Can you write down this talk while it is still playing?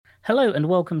Hello and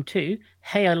welcome to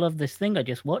Hey, I love this thing I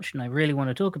just watched and I really want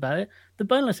to talk about it, the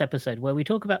bonus episode where we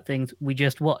talk about things we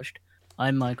just watched.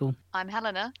 I'm Michael. I'm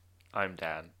Helena. I'm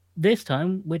Dan. This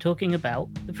time we're talking about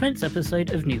the Prince episode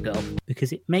of New Girl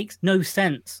because it makes no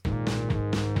sense.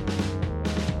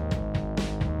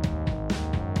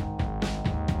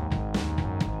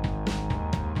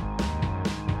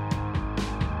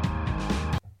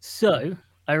 So,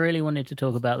 I really wanted to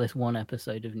talk about this one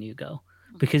episode of New Girl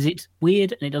because it's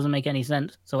weird and it doesn't make any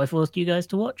sense. So I forced you guys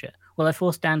to watch it. Well, I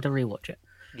forced Dan to rewatch it.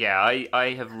 Yeah,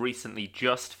 I have recently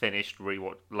just finished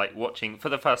watching for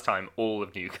the first time all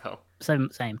of New Girl. Same.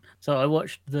 So I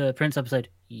watched the Prince episode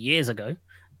years ago,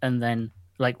 and then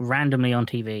randomly on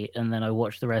TV, and then I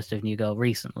watched the rest of New Girl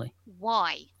recently.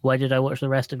 Why? Why did I watch the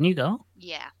rest of New Girl?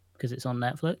 Yeah. Because it's on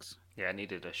Netflix. Yeah, I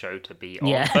needed a show to be on,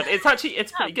 Yeah. but it's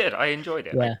pretty good. I enjoyed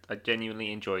it. Yeah. I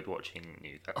genuinely enjoyed watching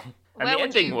New Girl, and Where the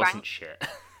would you ending wasn't rank- shit.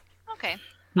 Okay.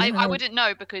 Yeah. I wouldn't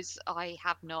know because I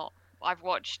have not. I've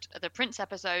watched the Prince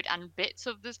episode and bits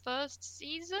of this first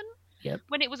season. Yep.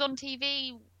 When it was on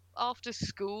TV after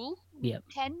school. Yep.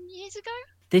 10 years ago?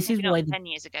 This Maybe is not why 10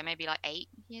 years ago, maybe like 8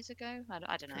 years ago.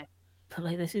 I don't know.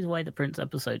 But this is why the Prince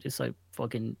episode is so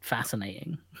fucking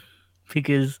fascinating.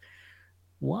 Because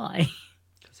why?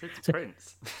 Because it's So-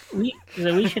 Prince.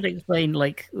 we should explain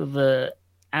the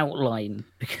outline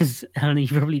because Helen, you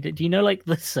probably did. Do you know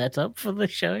the setup for the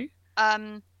show?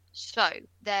 So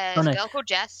there's Oh, no. a girl called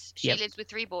Jess. She Yep. lives with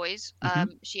 3 boys.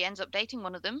 Mhm. She ends up dating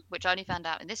one of them, which I only found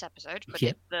out in this episode, but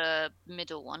Yep. it's the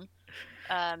middle one.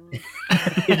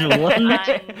 Middle one. And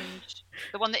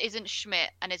the one that isn't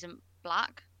Schmidt and isn't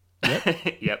black.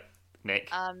 Yep, Nick.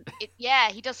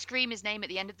 He does scream his name at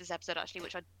the end of this episode actually,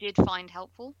 which I did find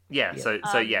helpful. Yeah,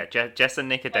 Yeah. so Jess and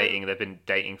Nick are dating. They've been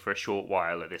dating for a short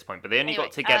while at this point, but they only Anyway,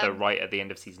 got together right at the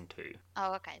end of season 2.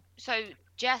 Oh, okay. So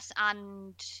Jess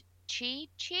and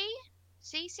Cece?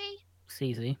 Cece.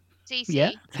 Cece.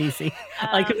 Yeah, Cece.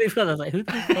 I completely forgot. I was like, who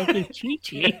the fuck is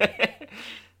Chi-Chi?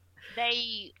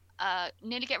 They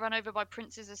nearly get run over by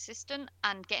Prince's assistant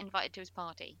and get invited to his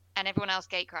party, and everyone else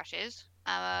gate crashes.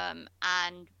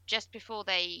 And just before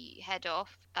they head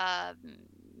off,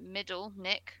 middle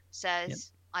Nick says, Yep.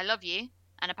 "I love you,"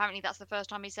 and apparently that's the first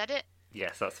time he said it.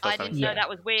 Yes, that's the I first time. didn't Yeah. know that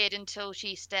was weird until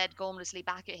she stared gormlessly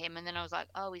back at him, and then I was like,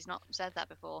 "Oh, he's not said that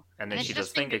before." And then she does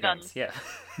does finger guns. Yeah.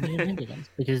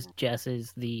 Because Jess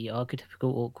is the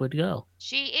archetypical awkward girl.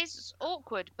 She is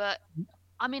awkward, but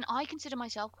I mean, I consider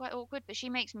myself quite awkward, but she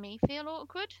makes me feel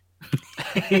awkward.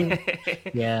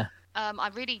 Yeah. I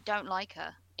really don't like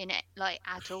her in it,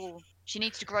 at all. She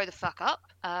needs to grow the fuck up.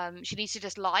 She needs to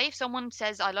just lie. If someone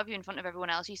says "I love you" in front of everyone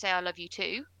else, you say "I love you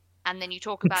too," and then you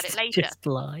talk about it later. Just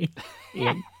lie.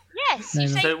 Yeah. Yes, No, you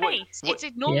no. say So what- face. It's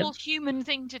a normal human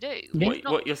thing to do. Yeah. It's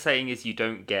not- What you're saying is you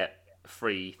don't get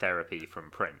free therapy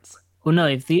from Prince. Well, no.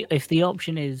 If the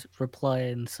option is reply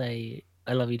and say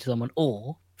 "I love you" to someone,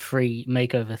 or free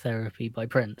makeover therapy by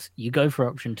Prince, you go for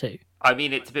option 2. I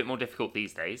mean, it's a bit more difficult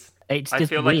these days. It's I just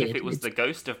feel weird. like if it was it's the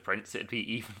ghost of Prince, it'd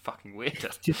be even fucking weirder.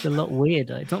 just a lot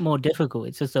weirder. It's not more difficult.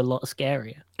 It's just a lot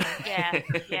scarier.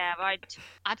 Yeah, right.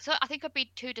 I think I'd be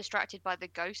too distracted by the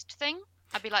ghost thing.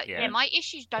 I'd be like, Yeah. yeah, my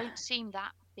issues don't seem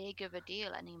that big of a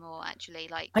deal anymore. Actually,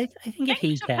 I think if he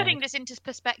thanks for putting cared, this into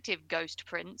perspective, Ghost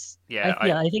Prince. Yeah,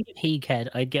 I think if he cared,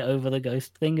 I'd get over the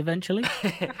ghost thing eventually.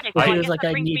 Okay, If well, he I was guess like, that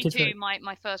I brings need me to to say-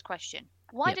 my first question.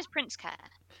 Why Yeah. does Prince care?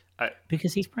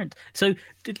 Because he's Prince. So,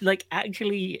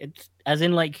 actually, it's, as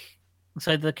in,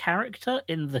 so the character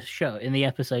in the show, in the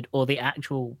episode, or the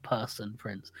actual person,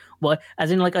 Prince? Why?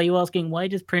 As in, are you asking why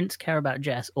does Prince care about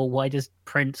Jess, or why does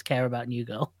Prince care about New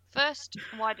Girl? First,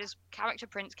 why does character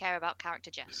Prince care about character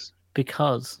Jess?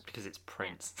 Because because it's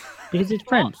Prince. it's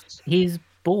Prince. He's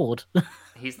bored.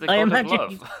 He's the I god of imagine love.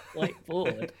 he's quite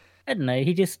bored. I don't know.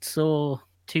 He just saw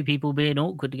 2 people being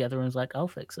awkward together and was like, "I'll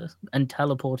fix this," and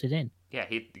teleported in. Yeah,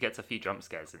 he gets a few jump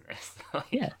scares in this.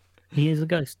 Yeah. He is a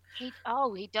ghost. He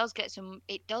does get some.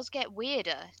 It does get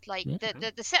weirder. Yeah.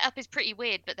 The setup is pretty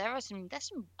weird, but there's some.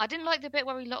 I didn't like the bit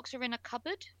where he locks her in a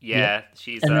cupboard. Yeah,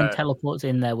 she's And then teleports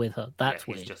in there with her. That's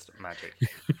he's weird. just magic. He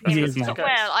Because is he's a magic. ghost.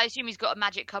 Well, I assume he's got a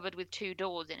magic cupboard with 2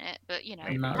 doors in it, but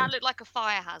Maybe. No. that looked like a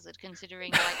fire hazard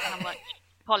considering how much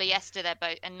polyester they're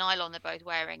both and nylon they're both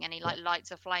wearing, and he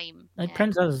lights a flame. Yeah.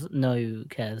 Prince has no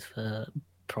cares for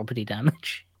property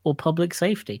damage or public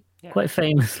safety, Yeah. quite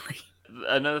famously.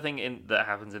 Another thing that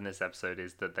happens in this episode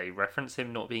is that they reference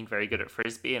him not being very good at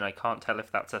frisbee, and I can't tell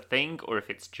if that's a thing or if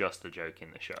it's just a joke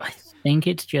in the show. I think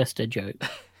it's just a joke.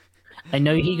 I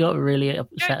know he got really Jokes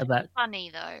upset about. are funny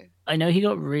though. I know he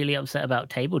got really upset about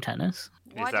table tennis.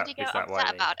 Why did he get that why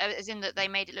upset they- about? As in that they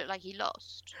made it look like he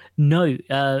lost. No,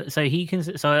 so he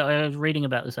can. So I was reading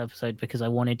about this episode because I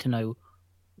wanted to know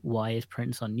why is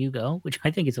Prince on New Girl, which I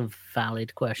think is a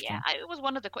valid question. Yeah, it was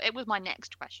one of the. It was my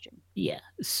next question. Yeah.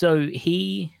 So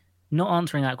he, not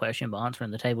answering that question, but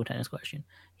answering the table tennis question.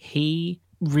 He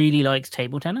really likes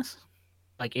table tennis.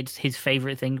 Like it's his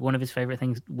favorite thing. One of his favorite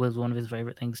things was one of his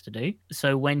favorite things to do.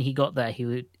 So when he got there, he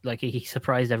would like he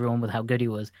surprised everyone with how good he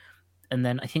was. And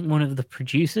then I think one of the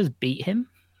producers beat him.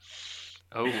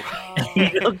 Oh. He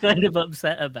got kind of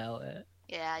upset about it.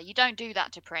 Yeah, you don't do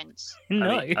that to Prince.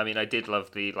 No. I mean, I did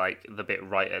love the bit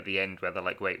right at the end where they're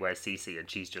like, "Wait, where's Cece?" and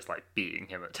she's just like beating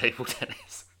him at table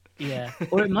tennis. Yeah.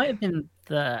 Or it might have been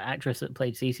the actress that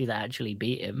played Cece that actually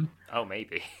beat him. Oh,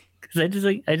 maybe. Because I just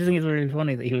think it's really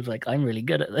funny that he was like, I'm really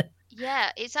good at this.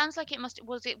 Yeah, it sounds like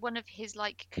was it one of his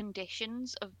like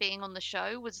conditions of being on the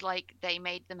show was like they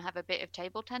made them have a bit of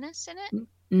table tennis in it?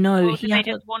 No, Or he did they had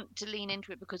just want to lean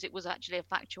into it because it was actually a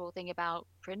factual thing about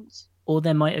Prince? or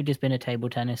there might have just been a table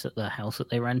tennis at the house that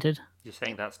they rented. You're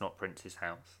saying that's not Prince's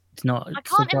house? It's not. I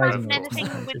can't imagine surprisingly, it's not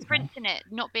anything with Prince's Prince house. in it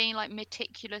not being like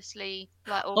meticulously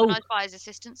like Oh. organized by his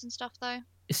assistants and stuff though.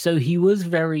 So he was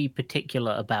very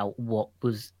particular about what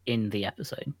was in the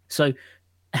episode. So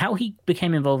how he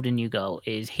became involved in New Girl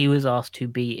is he was asked to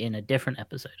be in a different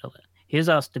episode of it. He was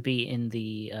asked to be in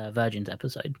the Virgins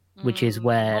episode, which is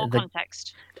where more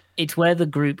context. it's where the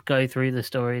group go through the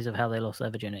stories of how they lost their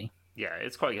virginity. Yeah,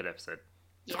 it's quite a good episode.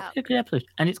 Yeah. It's a good episode,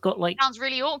 and it's got like Sounds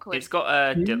really awkward. It's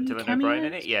got Two Dylan O'Brien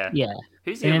in cameos? it. Yeah. Yeah.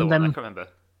 Who's the And other one? then- I can't remember.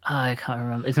 I can't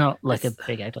remember. It's not like a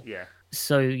big actor. Yeah.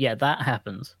 So yeah, that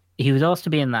happens. He was asked to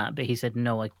be in that, but he said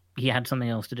no. He had something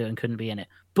else to do and couldn't be in it.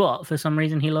 But for some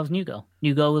reason, he loves New Girl.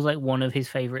 New Girl was like one of his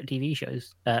favorite TV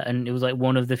shows, and it was like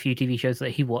one of the few TV shows that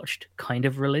he watched kind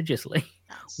of religiously.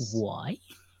 That's... Why?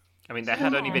 I mean, there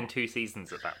had only Yeah. been 2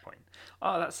 seasons at that point.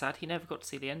 Oh, that's sad. He never got to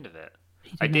see the end of it.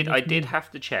 He I didn't did understand.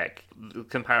 have to check the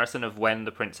comparison of when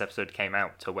the Prince episode came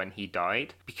out to when he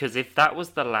died, because if that was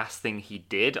the last thing he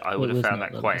did, I would have was found not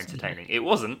that the quite last thing he entertaining. It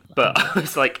wasn't, but I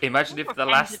was like, imagine if the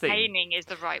last thing. Entertaining is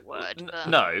the right word. But...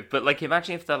 No, but like,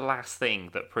 imagine if the last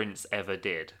thing that Prince ever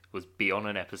did was be on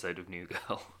an episode of New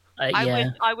Girl. Yeah,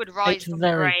 I would rise It's from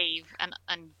very- the grave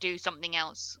and do something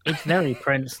else. it's very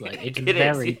Prince. Like it's It is,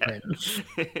 very yeah. Prince.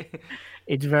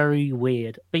 It's very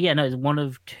weird. But yeah, no, it's one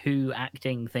of 2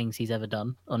 acting things he's ever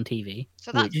done on TV.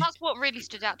 So that's which- that's what really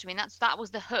stood out to me. And that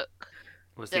was the hook.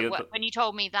 Was That the other, when you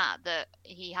told me that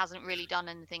he hasn't really done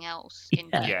anything else in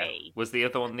Yeah. yeah, TV. was the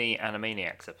other one the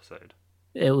Animaniacs episode?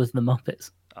 It was the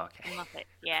Muppets. Okay. The Muppets,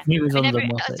 yeah. He was I mean, on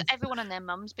the Muppets. everyone and their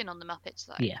mum's been on the Muppets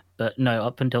though. Yeah, but no,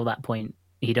 up until that point,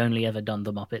 he'd only ever done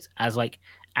the Muppets as like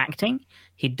acting.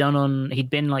 He'd done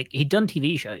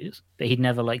TV shows, but he'd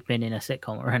never like been in a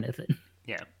sitcom or anything.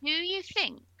 Yeah. Do you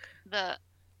think that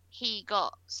he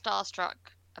got starstruck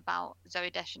about Zoe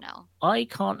Deschanel? I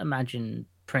can't imagine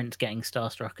Prince getting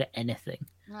starstruck at anything.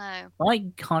 No. I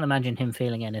can't imagine him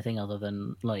feeling anything other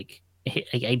than like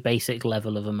a basic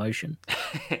level of emotion.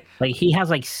 Like he has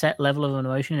like set level of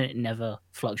emotion and it never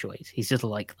fluctuates. He's just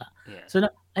like that. Yeah. So no,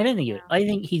 I don't think he would. Yeah. I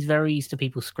think he's very used to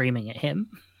people screaming at him.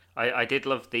 I did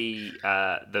love the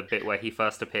bit where he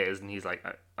first appears and he's like,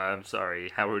 "I'm sorry,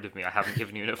 how rude of me. I haven't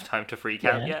given you enough time to freak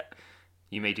out Yeah. yet.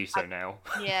 You may do so now."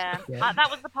 Yeah. Yeah.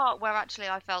 That was the part where actually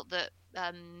I felt that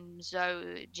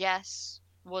Jess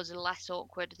was less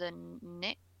awkward than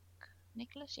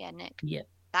Nicholas. Yeah, Nick. Yeah.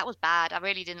 That was bad. I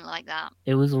really didn't like that.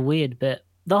 It was a weird bit.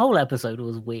 The whole episode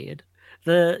was weird.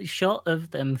 The shot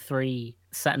of them 3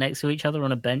 sat next to each other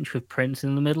on a bench with Prince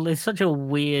in the middle is such a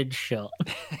weird shot.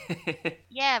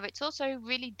 Yeah, but it's also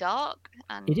really dark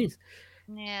and It is.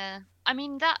 Yeah. I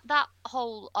mean that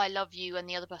whole I love you and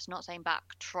the other person not saying back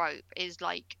trope is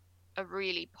like a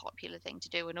really popular thing to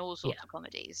do in all sorts Yeah. of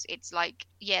comedies. It's like,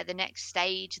 yeah, the next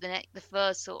stage, the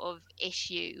first sort of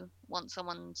issue once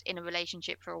someone's in a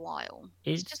relationship for a while.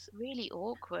 It's It's just really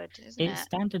awkward, isn't it's it?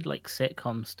 standard like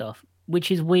sitcom stuff,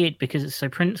 which is weird because so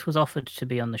Prince was offered to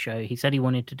be on the show. He said he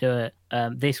wanted to do it.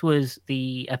 This was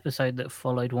the episode that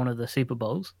followed one of the Super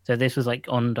Bowls, so this was like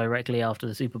on directly after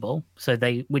the Super Bowl. So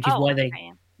which is why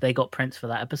okay. they got Prince for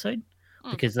that episode Mm.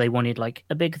 because they wanted like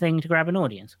a big thing to grab an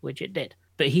audience, which it did.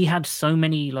 But he had so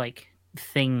many like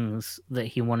things that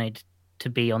he wanted to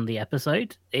be on the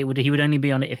episode. He would only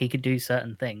be on it if he could do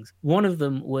certain things. One of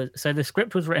them was so the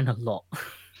script was written a lot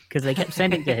because they kept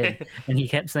sending to him and he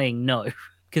kept saying no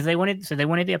because they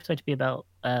wanted the episode to be about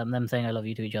them saying I love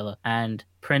you to each other, and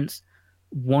Prince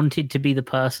wanted to be the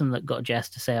person that got Jess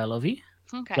to say I love you.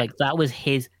 Okay. Like that was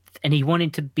his and he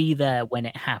wanted to be there when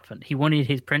it happened. He wanted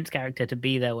his Prince character to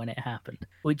be there when it happened,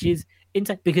 which is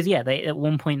insane because they at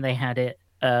one point they had it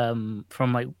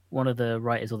from like one of the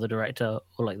writers or the director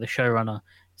or like the showrunner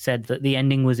said that the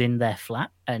ending was in their flat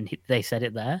and they said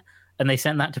it there, and they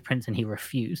sent that to Prince and he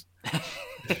refused.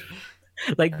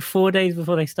 Like 4 days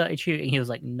before they started shooting, he was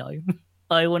like, "No,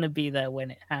 I want to be there when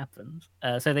it happens."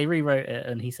 So they rewrote it,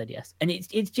 and he said yes. And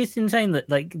it's just insane that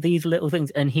like these little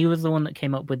things. And he was the one that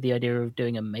came up with the idea of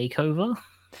doing a makeover.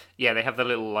 Yeah, they have the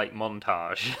little like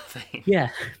montage thing. Yeah,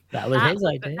 that was his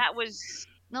idea. That was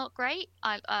not great.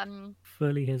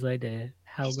 Fully his idea.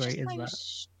 How it's great just is so that?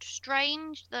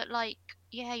 strange that like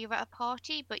you're at a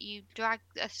party but you drag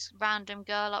this random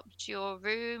girl up to your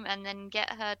room and then get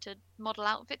her to model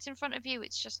outfits in front of you.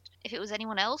 It's just, if it was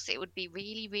anyone else it would be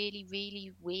really really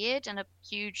really weird and a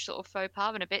huge sort of faux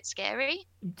pas and a bit scary.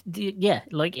 Yeah,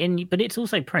 like but it's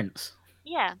also Prince.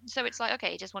 Yeah, so it's like,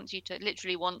 okay, he just wants you to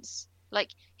literally wants like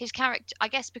his character, I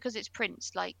guess, because it's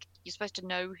Prince, like you're supposed to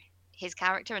know his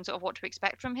character and sort of what to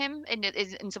expect from him in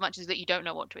so much as that you don't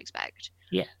know what to expect.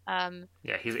 Yeah.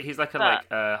 Yeah, he's like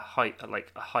a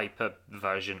hyper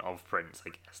version of Prince, I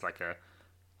guess. Like a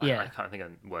I can't think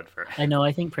of a word for it. I know.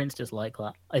 I think Prince just like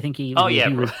that. I think he Oh, he yeah,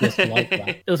 was just like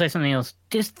that. Also, something else.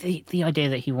 Just the idea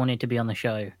that he wanted to be on the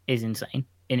show is insane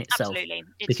in itself. Absolutely,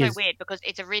 it's so weird because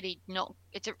it's a really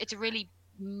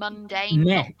mundane,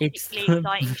 meh. not particularly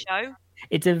exciting show.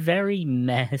 It's a very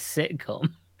meh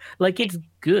sitcom. Like it's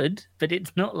good, but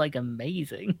it's not like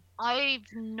amazing.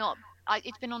 It's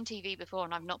been on TV before,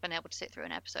 and I've not been able to sit through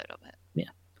an episode of it. Yeah.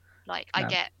 Like I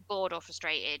get bored or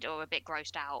frustrated or a bit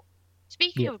grossed out.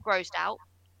 Speaking of grossed out,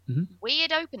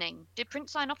 weird opening. Did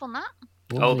Prince sign off on that?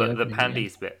 The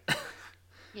panties bit.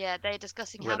 Yeah, they're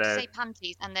discussing how to say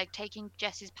panties, and they're taking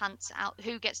Jess's pants out.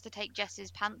 Who gets to take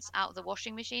Jess's pants out of the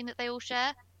washing machine that they all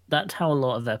share? That's how a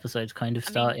lot of episodes kind of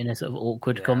start in a sort of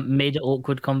awkward,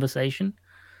 mid-awkward conversation.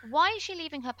 Why is she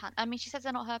leaving her pants? I mean, she says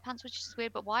they're not her pants, which is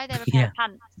weird. But why are there a pair of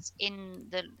pants in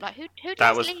the like? Who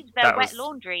just leaves their wet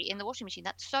laundry in the washing machine?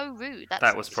 That's so rude.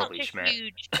 That was probably Schmidt.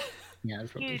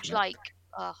 Huge like.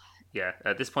 Ugh. Yeah,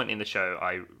 at this point in the show,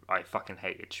 I fucking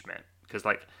hated Schmidt because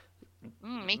like.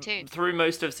 Me too. Through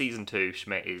most of season 2,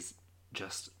 Schmidt is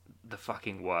just the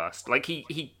fucking worst. Like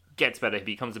he gets better, he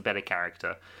becomes a better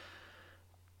character.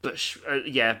 But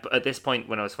but at this point,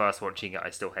 when I was first watching it, I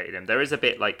still hated him. There is a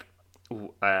bit like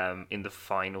in the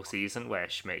final season where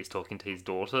Schmidt is talking to his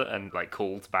daughter and like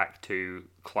calls back to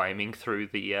climbing through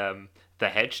the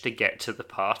hedge to get to the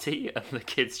party, and the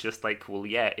kid's just like, well,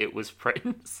 yeah, it was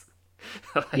Prince.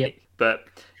 But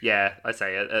yeah, I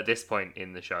say at this point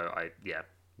in the show,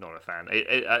 not a fan.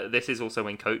 This is also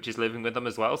when Coach is living with them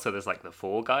as well, so there's like the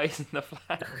 4 guys in the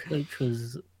flat. Coach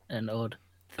was an odd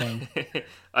thing.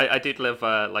 I did love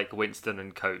like Winston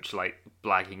and Coach like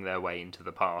blagging their way into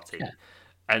the party. Yeah.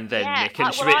 And then Nick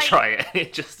and Schmidt try it.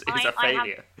 It just is a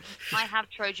failure. I have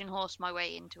Trojan horse my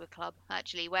way into a club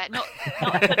actually, where not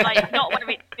where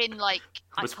it's been like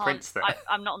was Prince there?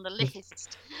 I'm not on the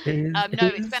list. No,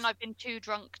 it's when I've been too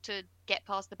drunk to get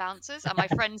past the bouncers, and my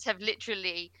friends have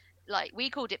literally. Like, we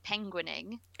called it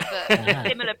penguining, but a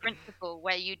similar principle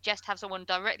where you just have someone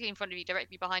directly in front of you,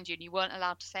 directly behind you, and you weren't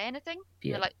allowed to say anything.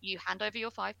 Yeah. You're like, you hand over your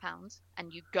 £5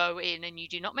 and you go in and you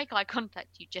do not make eye contact.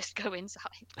 You just go inside.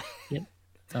 Yep.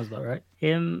 Sounds about right.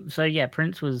 So yeah,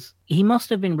 Prince he must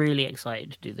have been really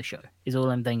excited to do the show, is all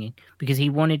I'm thinking. Because he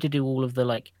wanted to do all of the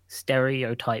like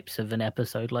stereotypes of an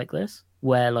episode like this.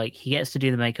 Where like he gets to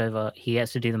do the makeover, he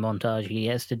gets to do the montage, he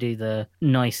gets to do the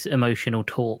nice emotional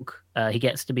talk, he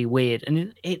gets to be weird,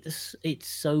 and it's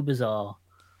so bizarre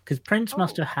because Prince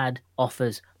must have had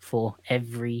offers for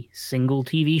every single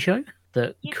TV show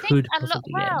that you could think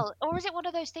possibly get him. Or is it one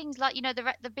of those things like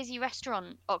the busy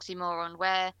restaurant oxymoron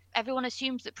where everyone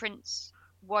assumes that Prince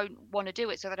won't want to do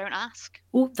it, so they don't ask?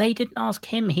 Well, they didn't ask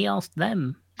him; he asked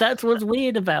them. That's what's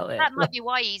weird about it. That might be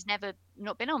why he's never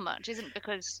not been on much. Isn't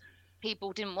because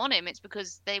people didn't want him, it's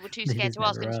because they were too scared to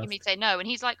ask him, so he'd say no, and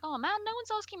he's like, oh man, no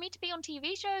one's asking me to be on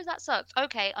TV shows, that sucks.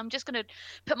 Okay, I'm just gonna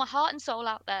put my heart and soul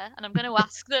out there and I'm gonna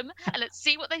ask them and let's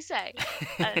see what they say.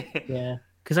 Yeah,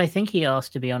 because I think he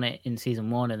asked to be on it in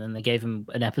season 1 and then they gave him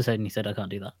an episode and he said I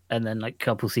can't do that, and then like a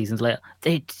couple seasons later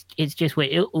it's just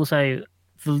weird. Also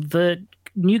the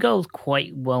New Girl's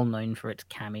quite well known for its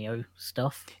cameo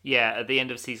stuff. Yeah, at the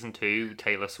end of season 2,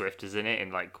 Taylor Swift is in it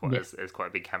in like as quite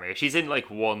a big cameo. She's in like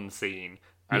one scene,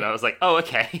 and I was like, oh,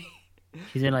 okay.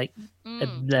 She's in like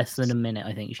less than a minute,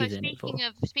 I think she's in it for.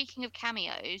 Speaking of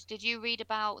cameos, did you read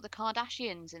about the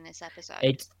Kardashians in this episode?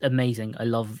 It's amazing. I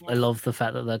love the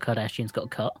fact that the Kardashians got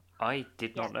cut. I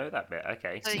did not know that bit.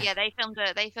 Okay. So yeah, they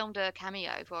filmed a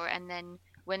cameo for it, and then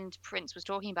when Prince was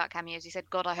talking about cameos, he said,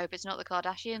 "God, I hope it's not the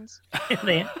Kardashians."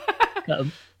 They cut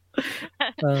 'em.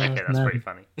 Okay, that's pretty Man,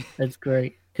 funny. that's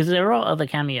great. Because there are other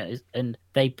cameos, and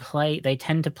they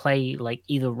tend to play like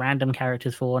either random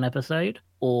characters for one episode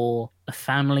or a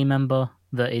family member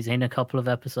that is in a couple of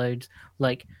episodes.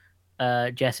 Like,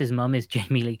 Jess's mum is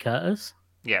Jamie Lee Curtis,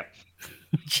 Yeah.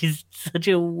 which is such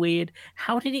a weird.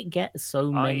 How did it get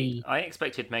so many? I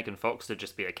expected Megan Fox to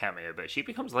just be a cameo, but she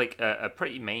becomes like a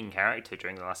pretty main character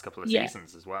during the last couple of Yeah.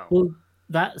 seasons as well. Well,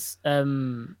 that's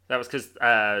That was because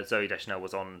Zoe Deschanel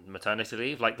was on maternity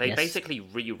leave. Like they Yes. basically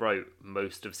rewrote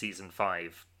most of season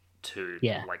 5 to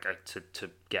Yeah.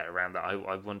 to get around that.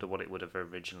 I wonder what it would have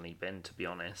originally been, to be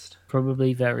honest.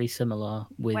 probably very similar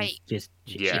with Wait, just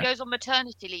Yeah. She goes on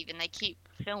maternity leave and they keep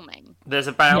filming. There's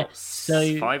about Yeah,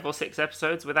 so 5 or 6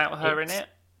 episodes without her in it's- it.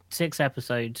 6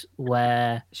 episodes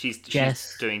where She's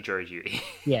Jess- doing jury duty.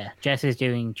 Jess is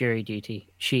doing jury duty.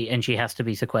 She has to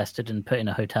be sequestered and put in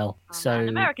a hotel. Oh, So man,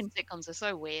 American sitcoms are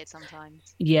so weird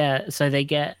sometimes. so they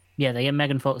get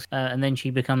Megan Fox, and then she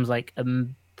becomes like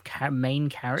a main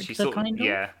character She sort kind of.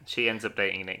 yeah, she ends up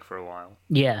dating Nick for a while.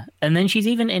 Yeah, and then she's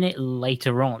even in it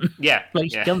later on. Yeah,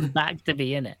 Like she yeah. comes back to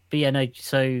be in it. But yeah, no.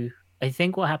 So I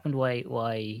think what happened,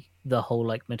 why the whole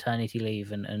like maternity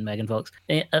leave and Megan Fox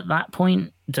at that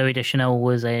point, Zoe Deschanel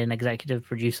was an executive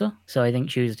producer. So I think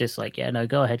she was just like, yeah, no,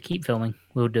 go ahead, keep filming,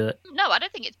 we'll do it. No, I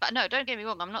don't think it's bad. No, don't get me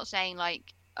wrong. I'm not saying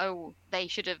like, oh, they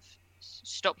should have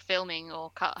stopped filming or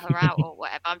cut her out or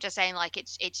whatever. I'm just saying like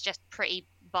it's just pretty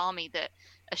balmy that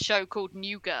a show called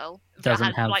New Girl Doesn't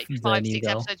had have like the 5, New 6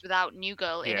 Girl. episodes without New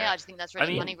Girl in it. Yeah. I just think that's I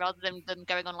really mean- funny rather than them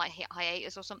going on like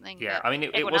hiatus or something. Yeah, But I mean, it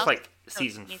everyone was else like still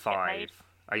season needs to get 5. paid.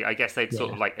 I guess they'd sort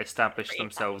Yeah. of like established Pretty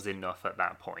themselves enough at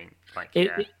that point. Like,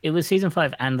 It was season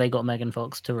 5, and they got Megan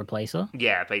Fox to replace her.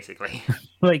 yeah, basically.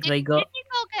 Like Did, they got. did New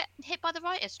Girl get hit by the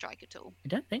writers' strike at all? I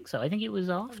don't think so. I think it was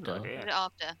after. idea. Was it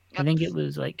after? I think it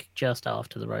was like just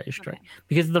after the writer's strike, Okay.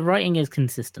 because the writing is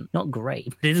consistent, not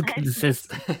great, but it is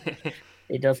consistent.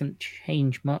 It doesn't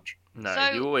change much. No, So,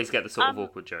 you always get the sort of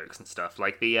awkward jokes and stuff.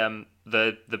 Like the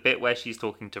bit where she's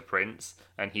talking to Prince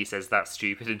and he says that's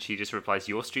stupid and she just replies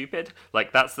you're stupid.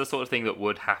 Like that's the sort of thing that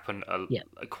would happen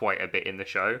quite a bit in the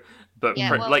show. But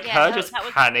Yeah, well, like yeah, her no, just that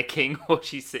was- panicking while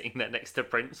she's sitting there next to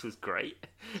Prince was great.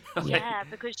 Like- Yeah,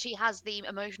 because she has the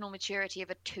emotional maturity of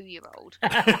a 2-year-old.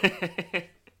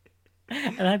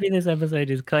 And I think this episode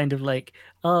is kind of like,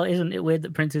 oh, isn't it weird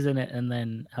that Prince is in it? And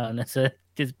then Nessa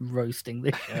just roasting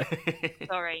the show.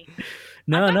 Sorry.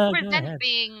 No, I no, don't go resent ahead.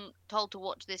 being told to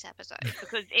watch this episode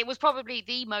because it was probably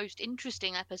the most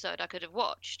interesting episode I could have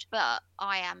watched, but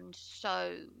I am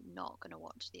so not going to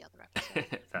watch the other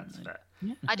episode. That's fair.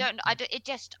 Yeah. I don't. I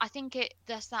think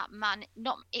there's that man.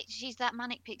 She's that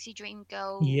manic pixie dream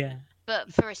girl. Yeah.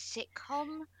 But for a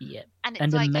sitcom, Yeah. and it's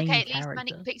And a like, main okay, at least character.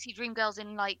 manic pixie dream girls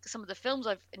in like some of the films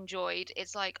I've enjoyed.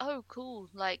 It's like, oh, cool.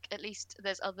 Like at least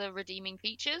there's other redeeming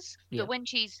features. Yeah. But when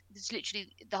it's literally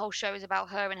the whole show is about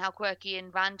her and how quirky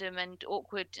and random and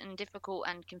awkward and difficult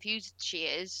and confused she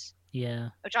is, Yeah.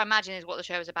 which I imagine is what the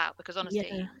show is about. Because honestly,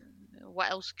 Yeah. what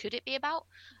else could it be about?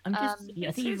 I'm just. I It's, think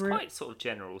it's you've quite sort of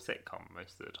general sitcom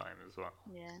most of the time as well.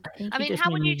 Yeah. think I you mean, just how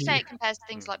made would me you say re- it compares to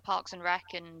things like Parks and Rec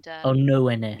and Oh,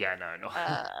 nowhere near. Yeah, no,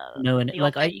 not. Nowhere near. The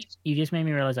Like Office? you just made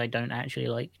me realize I don't actually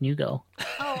like New Girl.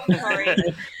 Oh, I'm sorry.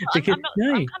 Because- no.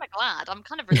 I'm kind of glad. I'm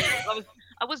kind of relieved.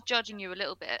 I was judging you a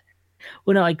little bit.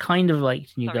 Well, no, I kind of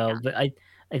liked New Sorry, Girl, Nat. but I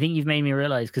think you've made me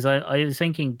realize, because I was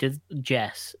thinking, does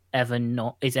Jess ever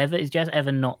not is Jess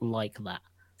ever not like that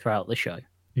throughout the show?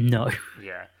 No.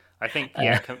 Yeah, I think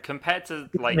compared to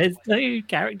like There's no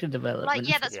character development. Like,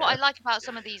 yeah, that's what I Yeah. like about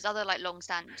some of these other like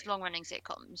long-running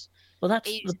sitcoms well, that's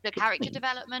is the character point.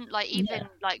 development. Like, even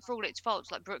like for all its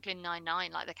faults, like Brooklyn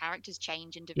Nine-Nine, like the characters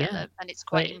change and Yeah. develop, and it's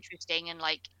quite Like- interesting. And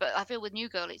like, but I feel with New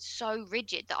Girl, it's so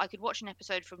rigid that I could watch an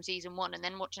episode from season 1 and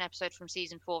then watch an episode from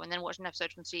season 4 and then watch an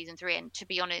episode from season 3, and to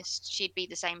be honest, she'd be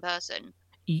the same person.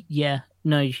 Yeah,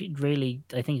 no, you should really.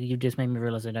 I think you just made me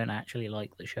realize I don't actually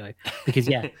like the show, because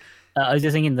yeah, I was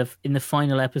just thinking in the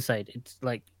final episode, it's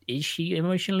like, is she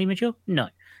emotionally mature? No,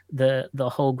 the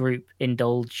whole group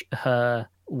indulge her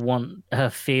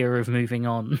fear of moving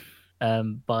on,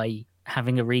 by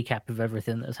having a recap of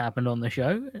everything that's happened on the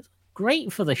show. It's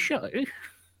great for the show.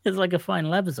 It's like a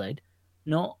final episode,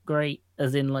 not great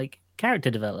as in like character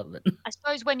development. I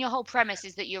suppose when your whole premise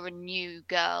is that you're a new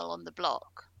girl on the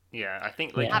block, yeah, I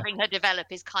think like Yeah. having her develop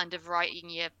is kind of writing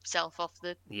yourself off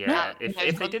the yeah, those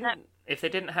if they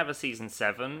didn't have a season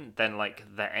 7, then like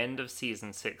the end of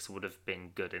season 6 would have been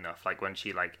good enough. Like when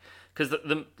she like, because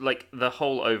the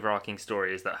whole overarching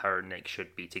story is that her and Nick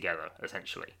should be together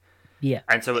essentially. Yeah.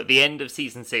 And so at the end of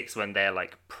season 6, when they're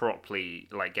like properly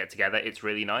like get together, it's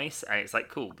really nice, and it's like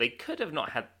cool. They could have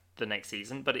not had the next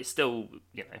season, but it's still,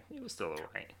 you know, it was still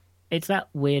alright. It's that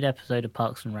weird episode of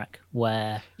Parks and Rec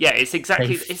where Yeah, it's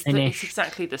exactly they it's finished-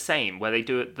 exactly the same where they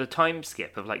do the time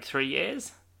skip of like 3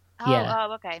 years. Yeah.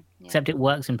 Okay. Yeah. except it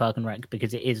works in Park and Rec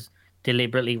because it is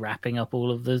deliberately wrapping up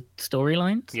all of the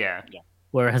storylines. Yeah.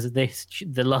 Whereas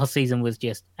the last season was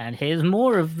just, and here's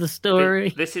more of the story.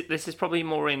 This is probably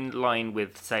more in line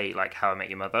with, say, like How I Met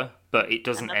Your Mother, but it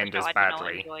doesn't end as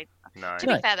badly. No. To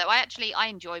be fair, though, I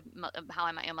enjoy How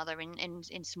I Met Your Mother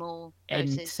in small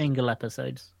doses. In single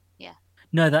episodes. Yeah.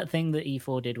 No, that thing that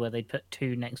E4 did where they'd put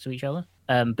 2 next to each other,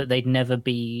 but they'd never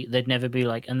be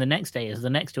like, and the next day is the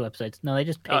next 2 episodes. No, they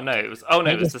just picked, it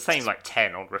was the same like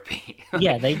 10 on repeat.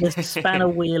 yeah, they just span a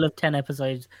wheel of 10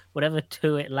 episodes, whatever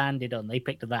 2 it landed on, they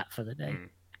picked that for the day.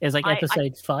 It was like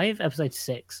episode 5, episode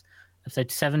 6,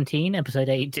 episode 17, episode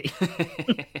 80.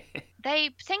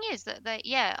 Thing is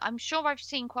that I'm sure I've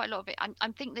seen quite a lot of it.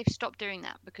 I think they've stopped doing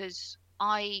that because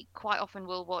I quite often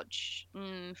will watch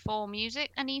 4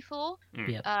 Music and E4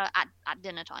 at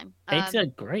dinner time. It's a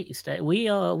great state.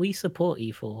 We support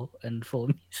E4 and 4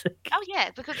 Music. Oh yeah,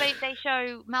 because they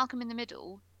show Malcolm in the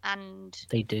Middle, and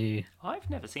They do. I've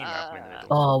never seen Malcolm in the Middle.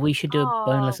 Oh, we should do a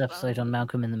bonus episode on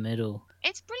Malcolm in the Middle.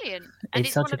 It's brilliant. And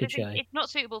It's such one a of the good things- show. It's not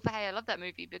suitable for Hey, I Love That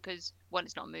Movie because 1,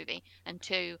 it's not a movie, and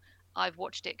 2, I've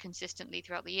watched it consistently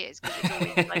throughout the years because it's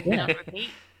always like Yeah. on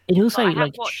repeat. It also I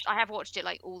have watched it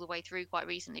like all the way through quite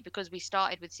recently because we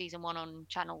started with season 1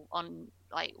 on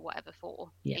like whatever 4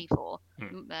 E4,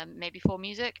 maybe 4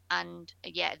 Music, and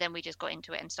then we just got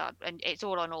into it and started, and it's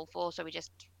all on all 4, so we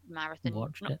just not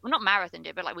marathoned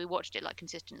it, but like we watched it like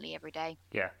consistently every day.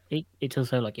 Yeah. It's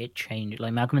also like it changed.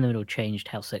 Like Malcolm in the Middle changed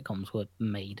how sitcoms were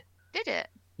made. Did it?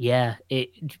 Yeah,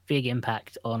 big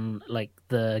impact on like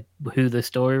who the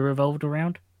story revolved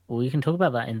around. Well, we can talk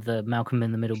about that in the Malcolm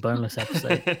in the Middle bonus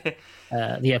episode.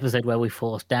 The episode where we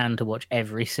forced Dan to watch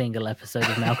every single episode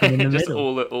of Malcolm in the Just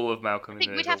Middle. all of Malcolm in the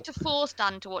Middle. I think we'd have to force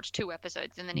Dan to watch 2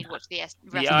 episodes and then he'd watch the rest.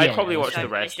 Yeah, I'd probably watch the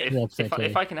rest. If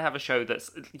If I can have a show that's,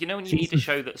 you know, when you need a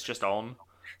show that's just on.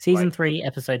 Season 3,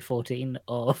 episode 14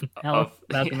 of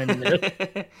Malcolm in the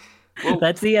Middle. Well,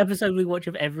 that's the episode we watch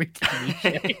of every TV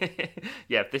show.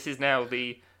 Yeah, this is now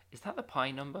is that the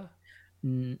pi number?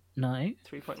 No.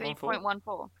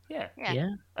 3.14. Yeah.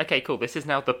 Okay, cool. This is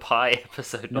now the pi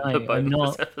episode, not No, the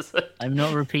bonus episode. I'm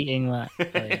not repeating that. Oh,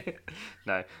 yeah.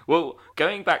 No. Well,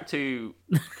 going back to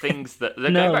things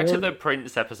going back to the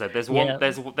Prince episode, there's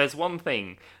one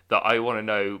thing that I want to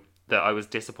know that I was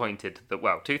disappointed that,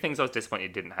 well, 2 things I was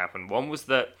disappointed didn't happen. One was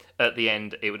that at the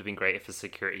end it would have been great if a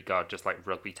security guard just like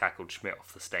rugby tackled Schmidt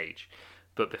off the stage.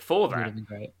 But before that, would have been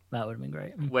great. That would have been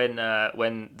great.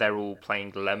 When they're all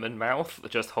playing lemon mouth,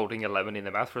 just holding a lemon in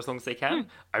their mouth for as long as they can,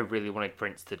 I really wanted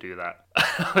Prince to do that.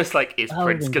 I was like, is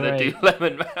Prince gonna do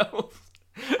lemon mouth?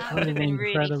 That would have been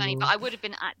really funny, but I would have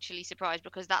been actually surprised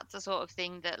because that's the sort of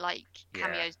thing that like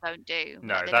cameos don't do.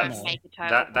 No, like,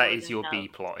 that is your B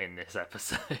plot in this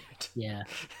episode. Yeah,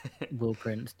 will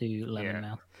Prince do lemon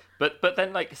mouth? But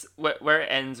then like where it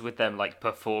ends with them like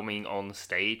performing on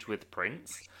stage with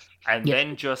Prince, and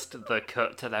then just the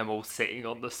cut to them all sitting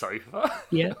on the sofa.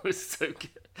 Yeah, it was so good.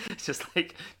 It's just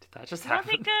like, did that just happen?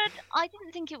 Was it good? I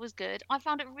didn't think it was good. I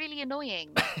found it really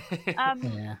annoying.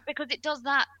 Because it does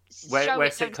that where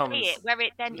sitcoms, don't see it, where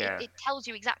it then it tells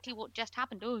you exactly what just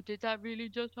happened. Oh, did that really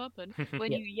just happen?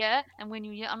 When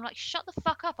I'm like, shut the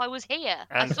fuck up! I was here.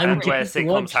 And where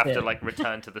sitcoms have to like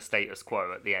return to the status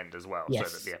quo at the end as well, so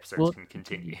that the episodes can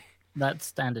continue. That's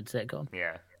standard sitcom.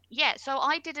 Yeah. Yeah, so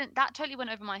I didn't. That totally went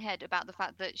over my head about the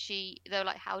fact that they're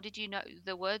like, how did you know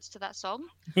the words to that song?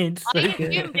 I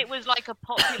assumed it was like a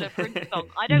popular Prince song.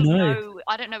 I don't know.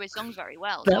 I don't know his songs very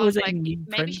well. That so was like, maybe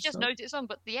Prince she just knows his song,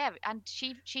 but and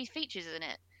she features in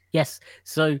it. Yes,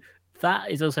 so that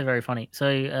is also very funny.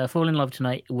 So, "Fall in Love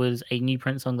Tonight" was a new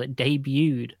Prince song that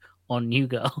debuted on New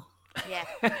Girl. Yeah,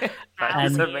 that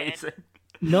is amazing.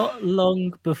 Not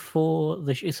long before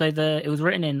the show, so it was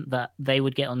written in that they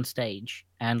would get on stage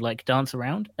and like dance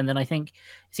around, and then I think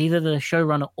it's either the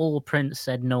showrunner or Prince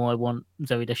said, "No, I want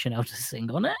Zooey Deschanel to sing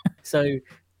on it." So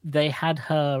they had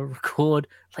her record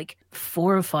like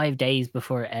 4 or 5 days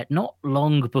before it, not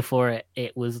long before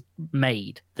it was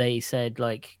made. They said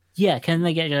like, "Yeah, can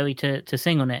they get Joey to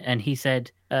sing on it?" And he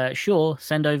said, "Sure,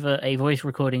 send over a voice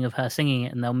recording of her singing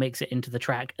it and they'll mix it into the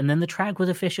track." And then the track was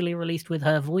officially released with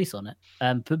her voice on it.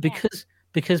 But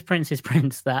because Prince is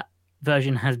Prince, that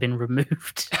version has been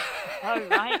removed. Oh,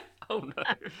 right. Oh, no.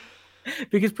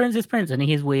 Because Prince is Prince and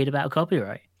he is weird about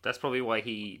copyright. That's probably why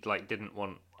he like didn't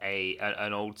want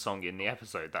an old song in the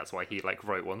episode. That's why he like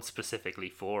wrote one specifically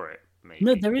for it. Maybe.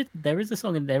 No, there is a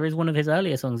song, and there is one of his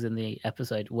earlier songs in the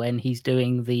episode when he's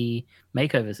doing the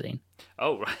makeover scene.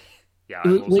 Oh right. Yeah,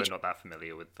 I'm also Which not that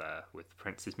familiar with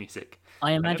Prince's music.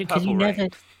 I imagine because you never.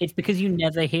 It's because you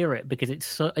never hear it because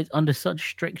it's under such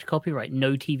strict copyright.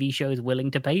 No TV show is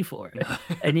willing to pay for it,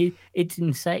 and it's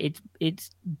insane. It's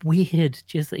weird.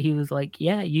 Just that he was like,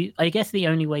 yeah, you. I guess the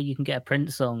only way you can get a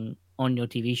Prince song on your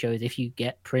TV show is if you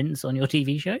get Prince on your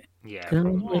TV show. Yeah, because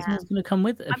probably. it's not going to come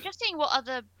with it. I'm just seeing what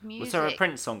other music. Was there a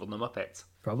Prince song on the Muppets?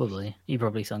 Probably. He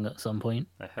probably sung at some point.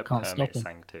 I hope Can't stop Kermit him.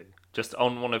 sang too. Just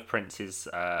on one of Prince's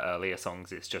earlier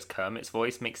songs, it's just Kermit's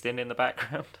voice mixed in the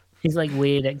background. He's like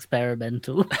weird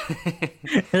experimental.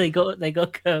 they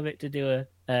got Kermit to do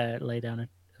lay down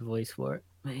a voice for it.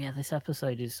 But yeah, this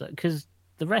episode is because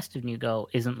the rest of New Girl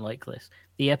isn't like this.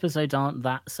 The episodes aren't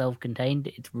that self-contained.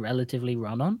 It's relatively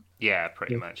run-on. Yeah,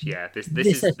 pretty much. Yeah, this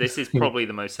is probably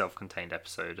the most self-contained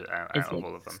episode out of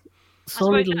all of them.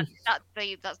 Solidly.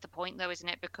 That's the point, though, isn't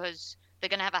it? Because they're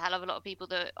going to have a hell of a lot of people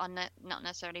that are not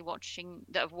necessarily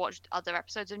that have watched other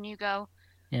episodes of New Girl.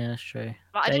 Yeah, that's true.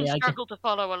 But I didn't struggle to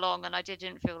follow along, and I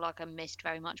didn't feel like I missed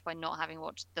very much by not having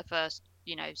watched the first,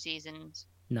 seasons.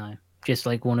 No, just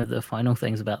like one of the final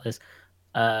things about this,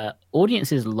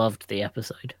 audiences loved the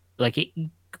episode. Like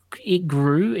it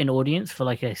grew in audience for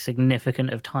like a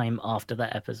significant of time after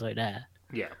that episode aired.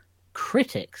 Yeah.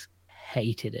 Critics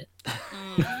hated it.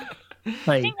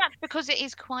 I think that's because it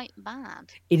is quite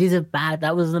bad. It is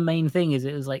that was the main thing, is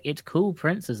it was like, it's cool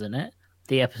Prince is in it.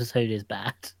 The episode is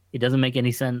bad. It doesn't make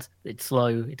any sense. It's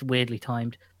slow. It's weirdly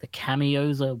timed. The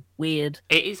cameos are weird.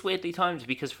 It is weirdly timed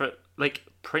because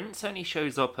Prince only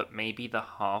shows up at maybe the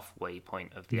halfway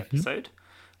point of the episode.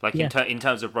 In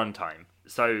terms of runtime.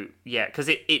 So, yeah, because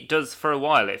it does, for a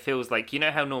while, it feels like,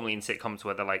 how normally in sitcoms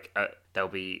where they're like, they'll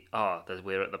be,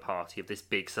 we're at the party of this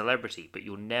big celebrity, but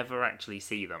you'll never actually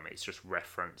see them. It's just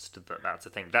referenced that that's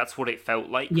a thing. That's what it felt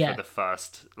like for the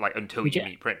first, until you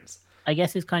meet Prince. I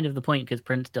guess it's kind of the point, because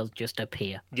Prince does just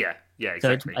appear. Yeah,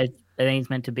 exactly. So I think it's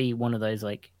meant to be one of those,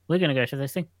 we're going to go to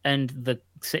this thing. And the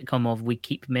sitcom of we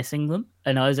keep missing them.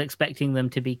 And I was expecting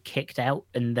them to be kicked out,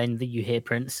 and then you hear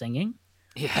Prince singing.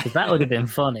 Yeah, because that would have been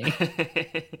funny.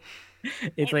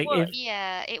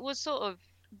 It was sort of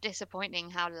disappointing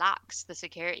how lax the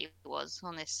security was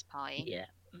on this party. Yeah,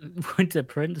 with the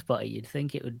Prince party, you'd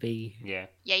think it would be. Yeah,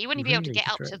 you wouldn't be able to get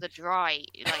up to the drive.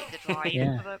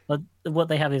 Yeah, but what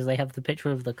they have is they have the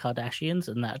picture of the Kardashians,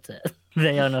 and that's it.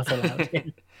 They are not allowed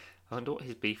in. I wonder what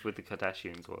his beef with the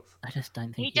Kardashians was. I just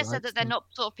don't think he just said that they're not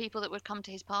sort of people that would come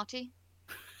to his party.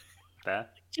 Fair.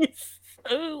 It's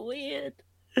so weird.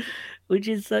 Which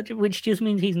just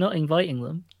means he's not inviting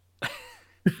them.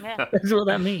 Yeah. That's what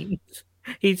that means.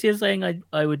 He's just saying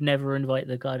I would never invite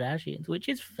the Kardashians, which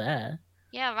is fair.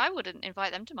 Yeah, I wouldn't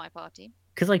invite them to my party.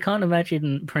 Because I can't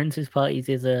imagine Prince's parties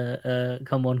is a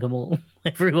come on, come all.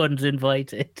 Everyone's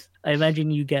invited. I imagine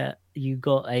you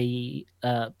got a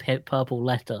purple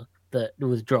letter that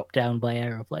was dropped down by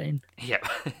aeroplane. Yep.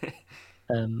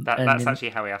 That's actually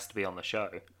how he has to be on the show.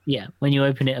 Yeah, when you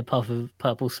open it, a puff of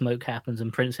purple smoke happens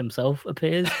and Prince himself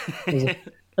appears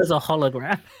as a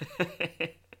hologram,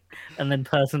 and then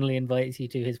personally invites you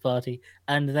to his party,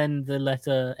 and then the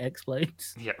letter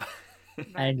explodes. Yep.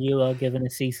 And you are given a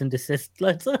cease and desist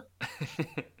letter.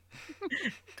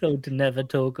 Told to never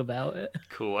talk about it.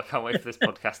 Cool, I can't wait for this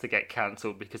podcast to get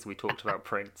cancelled because we talked about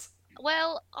Prince.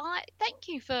 Well, I thank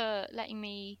you for letting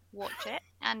me watch it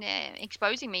and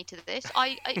exposing me to this.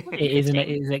 It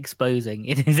is exposing.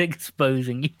 It is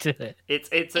exposing you to it. It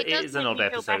is an odd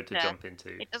episode to jump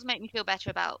into. It does make me feel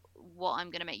better about what I'm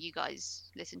going to make you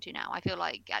guys listen to now. I feel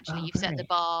like actually you've set the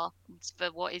bar for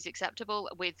what is acceptable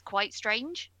with quite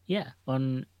strange. Yeah,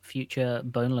 on future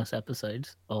boneless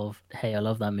episodes of Hey, I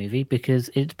Love That Movie,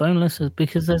 because it's boneless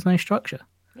because there's no structure.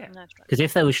 Yeah. Because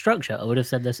if there was structure, I would have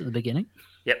said this at the beginning.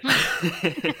 Yep.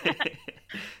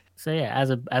 So yeah,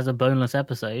 as a boneless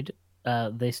episode,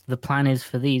 the plan is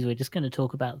for these. We're just going to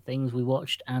talk about things we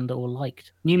watched and or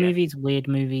liked. New movies, weird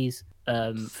movies,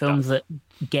 films that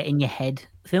get in your head,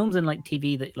 films and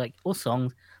TV that or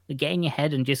songs that get in your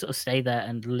head and just sort of stay there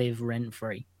and live rent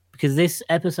free. Because this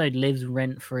episode lives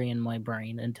rent free in my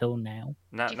brain until now.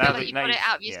 Do you feel like you got it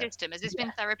out of your system? Has this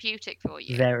been therapeutic for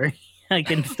you? Very. I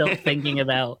can stop thinking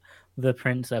about the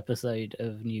Prince episode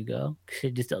of New Girl.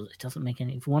 It just doesn't make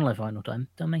any. For one final time,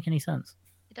 doesn't make any sense.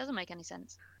 It doesn't make any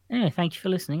sense. Anyway, thank you for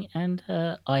listening, and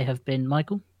I have been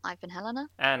Michael. I've been Helena.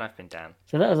 And I've been Dan.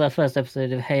 So that was our first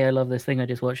episode of Hey, I Love This Thing I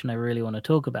Just Watched and I Really Want to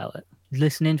Talk About It.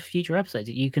 Listen in for future episodes.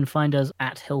 You can find us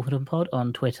at Hilton Pod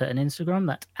on Twitter and Instagram.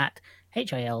 That's at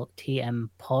HILTM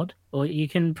Pod. Or you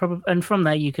can probably, and from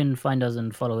there you can find us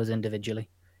and follow us individually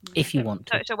if you want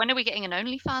to. So when are we getting an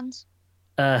OnlyFans?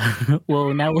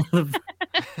 Well, now we'll have,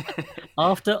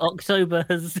 after October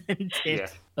has ended, Yeah.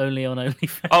 only on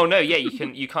OnlyFans. Oh no, yeah,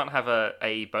 you can't have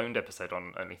a boned episode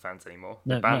on OnlyFans anymore.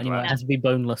 No, They not banned anymore. that. It has to be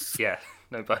boneless. Yeah,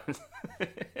 no bones.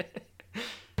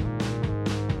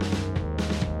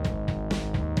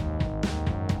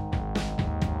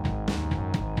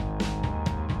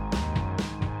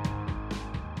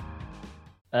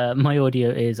 My audio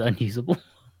is unusable.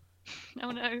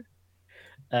 Oh no.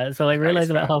 So I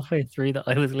realized about fair. halfway through that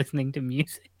I was listening to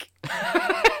music.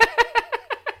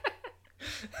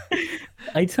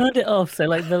 I turned it off, so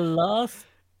like the last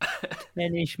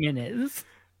 10-ish minutes.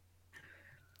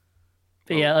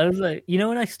 But yeah, I was like, you know,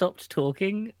 when I stopped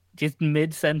talking, just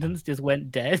mid-sentence just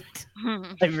went dead.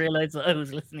 I realized that I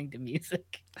was listening to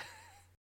music.